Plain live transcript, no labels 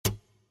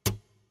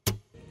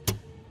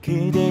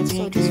그대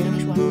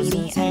지금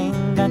무슨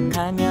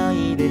생각하며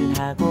일을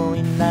하고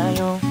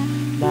있나요?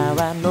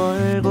 나와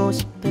놀고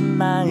싶은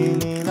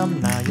마음은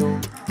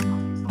없나요?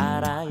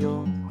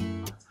 알아요.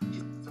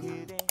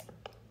 그대...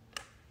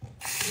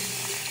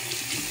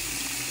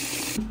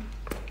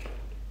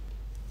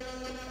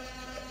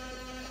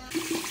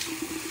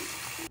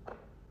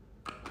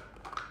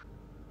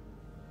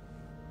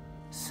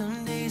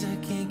 Some days I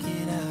can't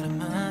get out of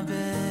my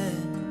bed.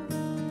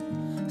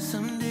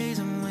 Some days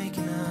I'm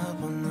waking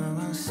up on the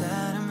wrong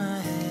side of my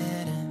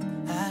head,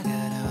 and I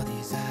got all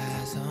these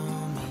eyes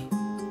on me,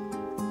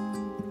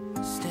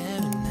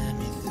 staring at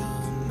me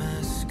through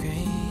my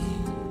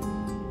screen.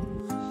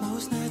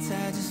 Most nights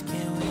I just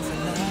can't wait to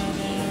lie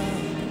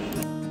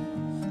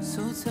down.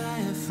 So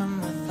tired from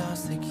my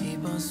thoughts that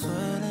keep on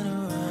swirling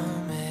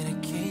around.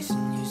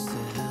 Medication used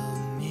to help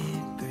me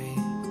breathe.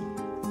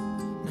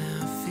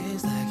 Now it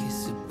feels like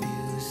it's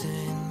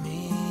abusing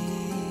me.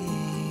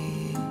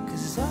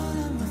 'Cause all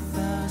of my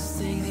thoughts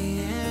take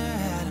the air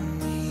out of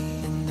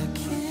me, and I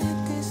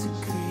can't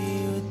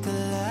disagree with the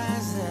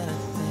lies that I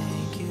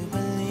think you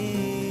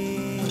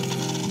believe.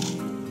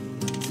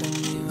 Tell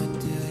me, what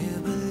do you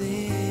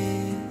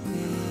believe?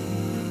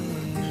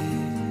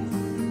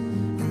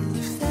 And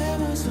if there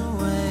was a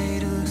way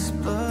to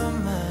explore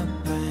my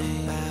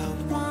brain, about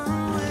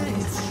one way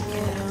to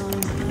get on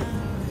my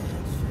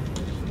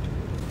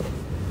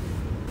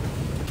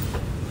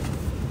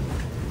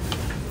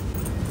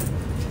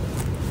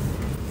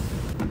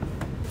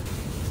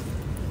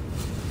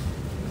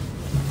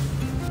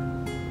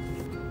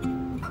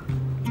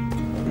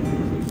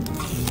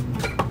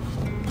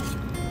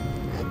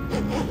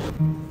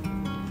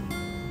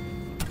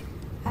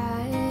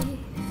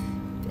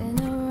I've been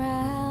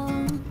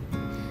around,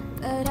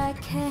 but I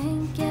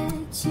can't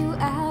get you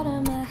out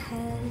of my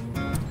head.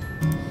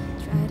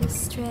 Try to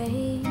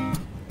stray,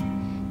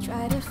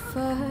 try to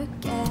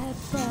forget,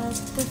 but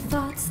the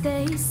thoughts,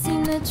 they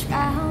seem to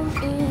drown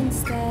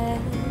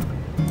instead.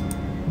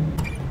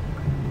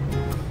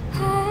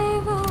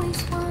 I've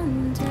always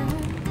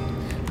wondered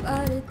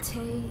what it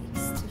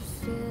takes to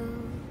fill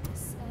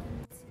this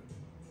empty.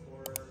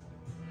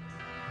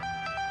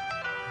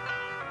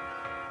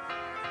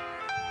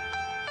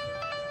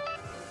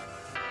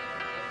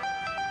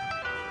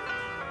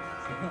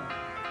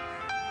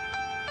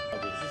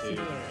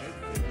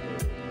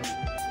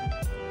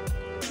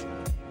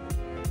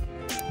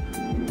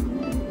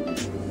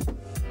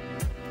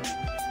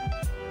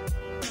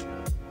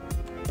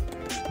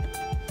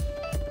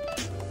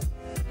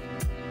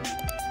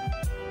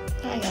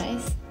 Hi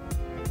guys,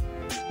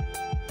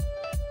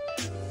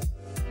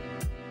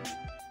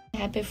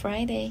 happy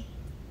Friday.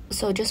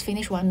 So just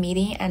finished one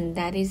meeting, and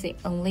that is the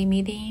only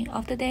meeting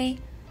of the day.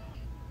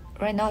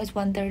 Right now it's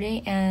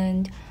 1:30,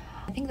 and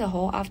I think the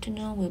whole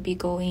afternoon will be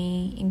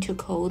going into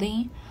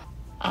coding.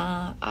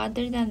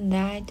 Other than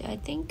that, I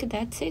think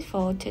that's it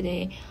for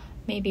today.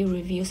 Maybe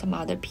review some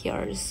other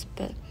PRs,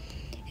 but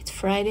it's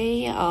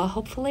Friday.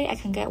 Hopefully I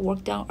can get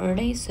work done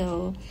early,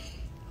 so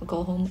I'll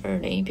go home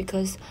early,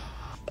 because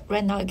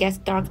right now it gets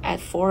dark at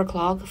 4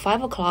 o'clock.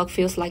 5 o'clock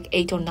feels like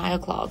 8 or 9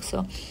 o'clock,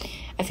 so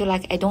I feel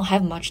like I don't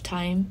have much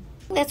time.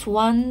 That's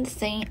one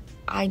thing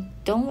I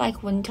don't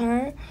like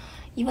winter,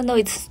 even though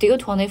it's still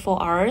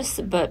 24 hours,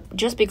 but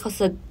just because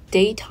the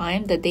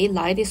daytime, the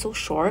daylight is so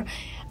short,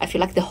 I feel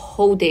like the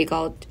whole day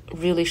got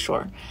really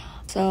short.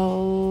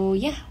 So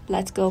yeah,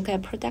 let's go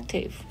get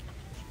productive.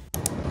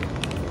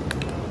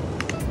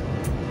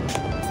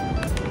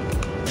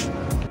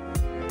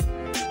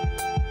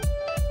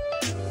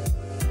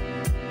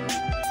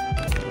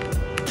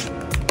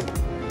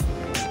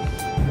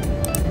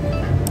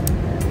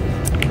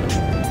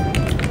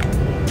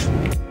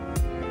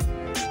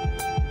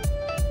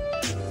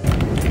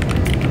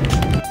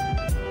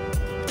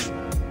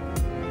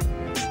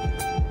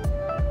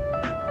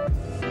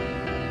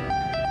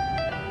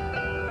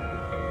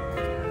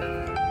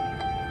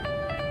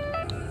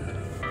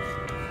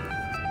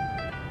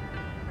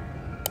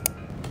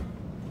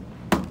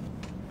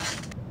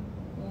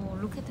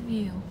 Look at the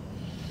view.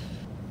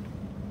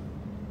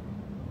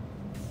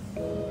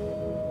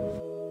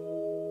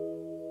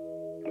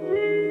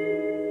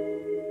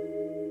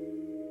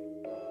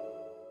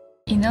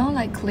 You know,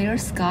 like clear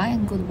sky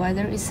and good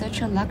weather is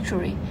such a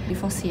luxury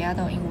for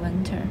Seattle in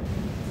winter.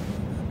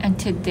 And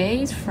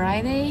today is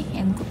Friday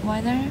and good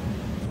weather.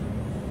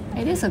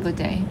 It is a good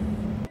day.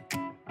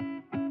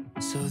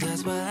 So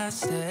that's why I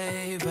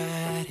stay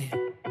right here.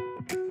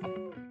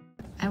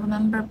 I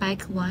remember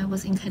back when I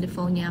was in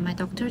California, my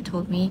doctor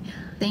told me,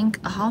 think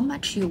how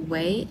much you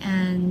weigh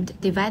and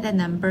divide that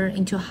number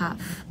into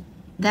half.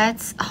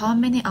 That's how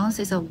many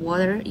ounces of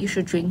water you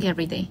should drink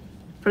every day.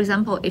 For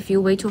example, if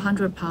you weigh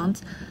 200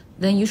 pounds,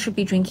 then you should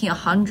be drinking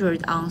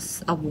 100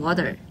 ounces of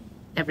water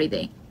every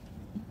day.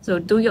 So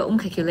do your own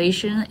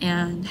calculation,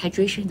 and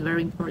hydration is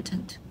very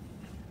important.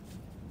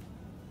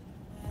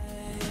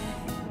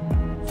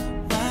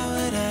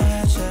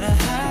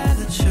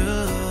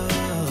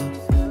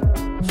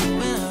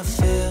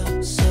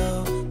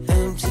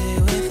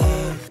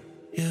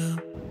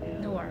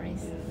 No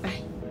worries.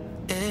 Bye.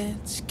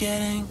 It's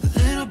getting a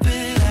little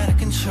bit out of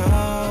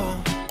control.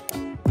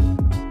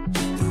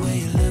 The way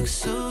you look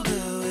so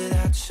good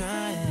without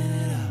trying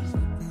it out.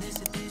 And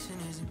this addiction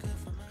isn't good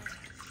for my...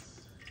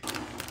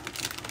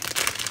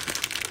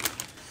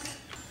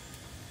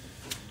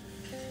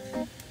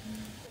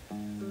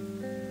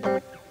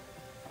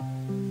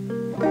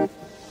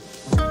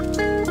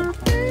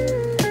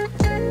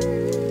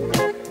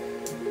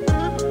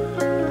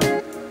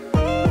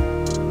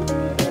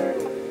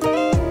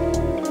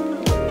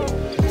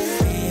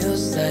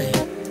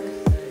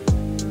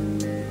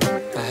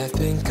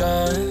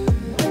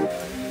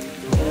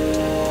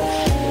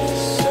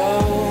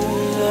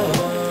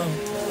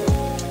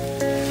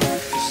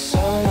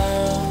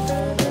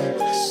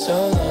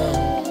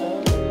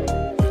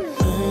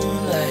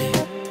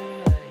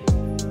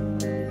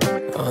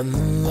 On the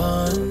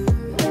lawn,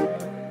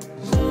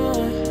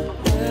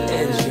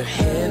 and your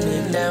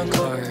hand-me-down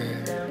car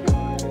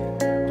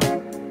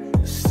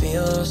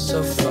feels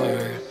so far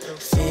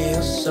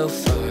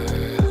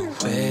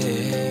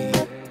away,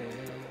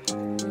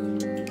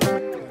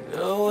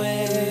 away.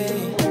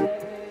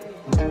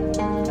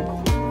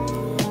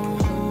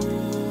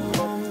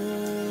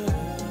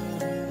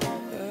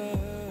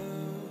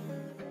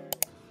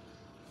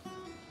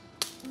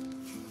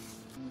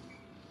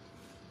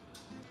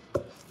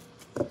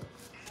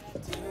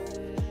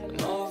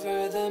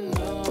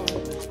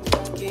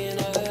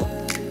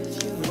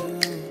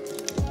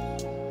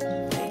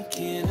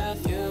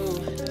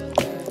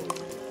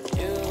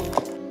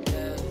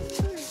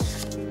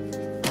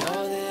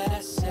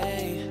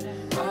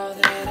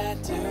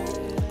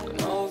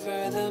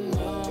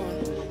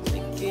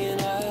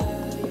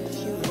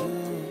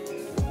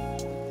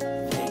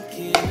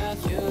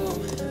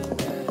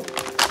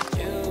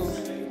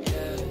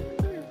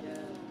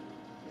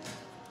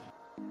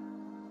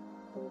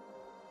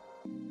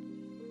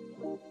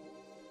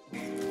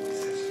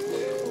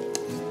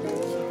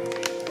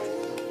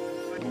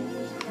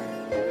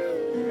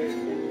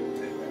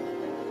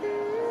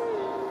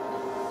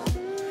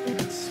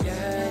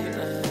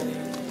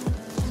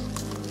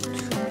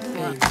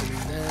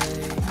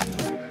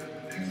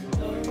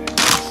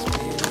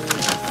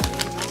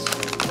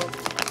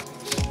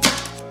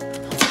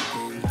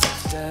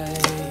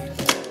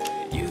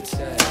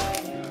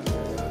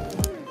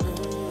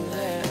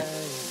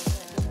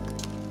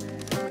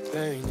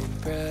 Burning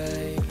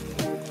bright,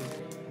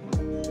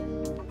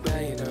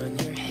 right on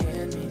your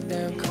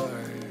hand-me-down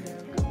car.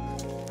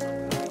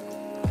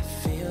 I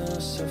feel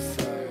so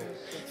far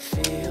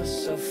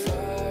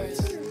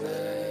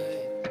tonight.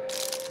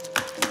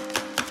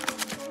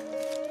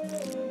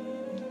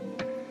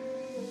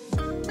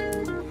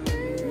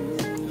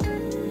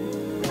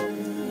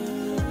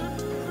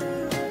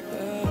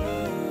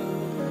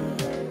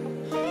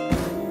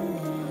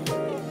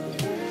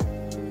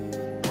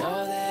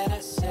 All that I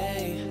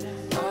say,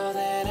 all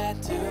that I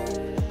do,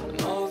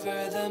 I'm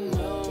over the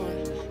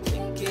moon,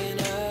 thinking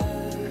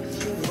of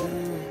you,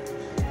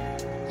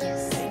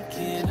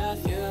 thinking of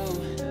you,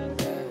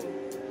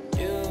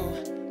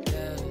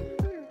 yeah.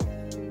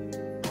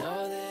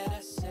 All that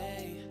I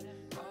say,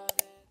 all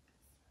that...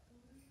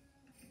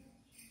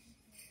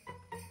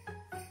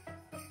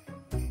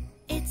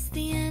 It's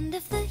the end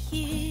of the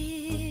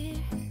year.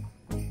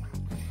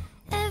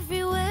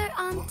 Everywhere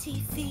on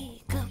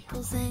TV,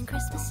 couples and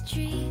Christmas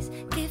trees,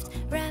 gift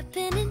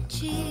wrapping and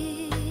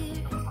cheer.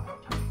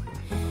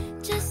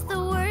 Just the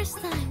worst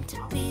time to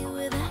be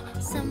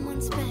without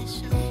someone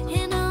special.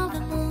 In all the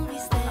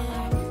movies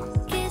there,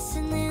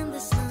 kissing in the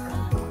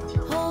snow,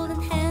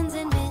 holding hands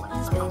and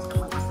mittens,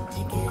 baking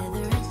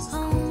together at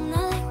home.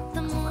 Not like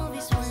the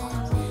movies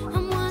when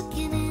I'm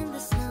walking in the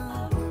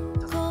snow,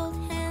 cold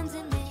hands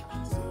and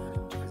mittens,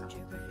 eating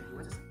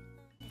gingerbread.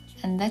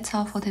 And that's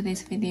all for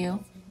today's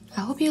video.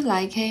 I hope you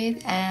like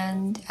it,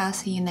 and I'll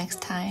see you next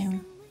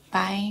time.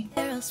 Bye.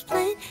 Carols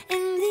playing in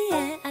the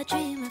air. I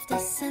dream of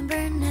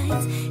December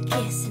nights,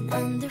 kissing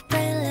under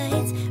bright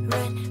lights.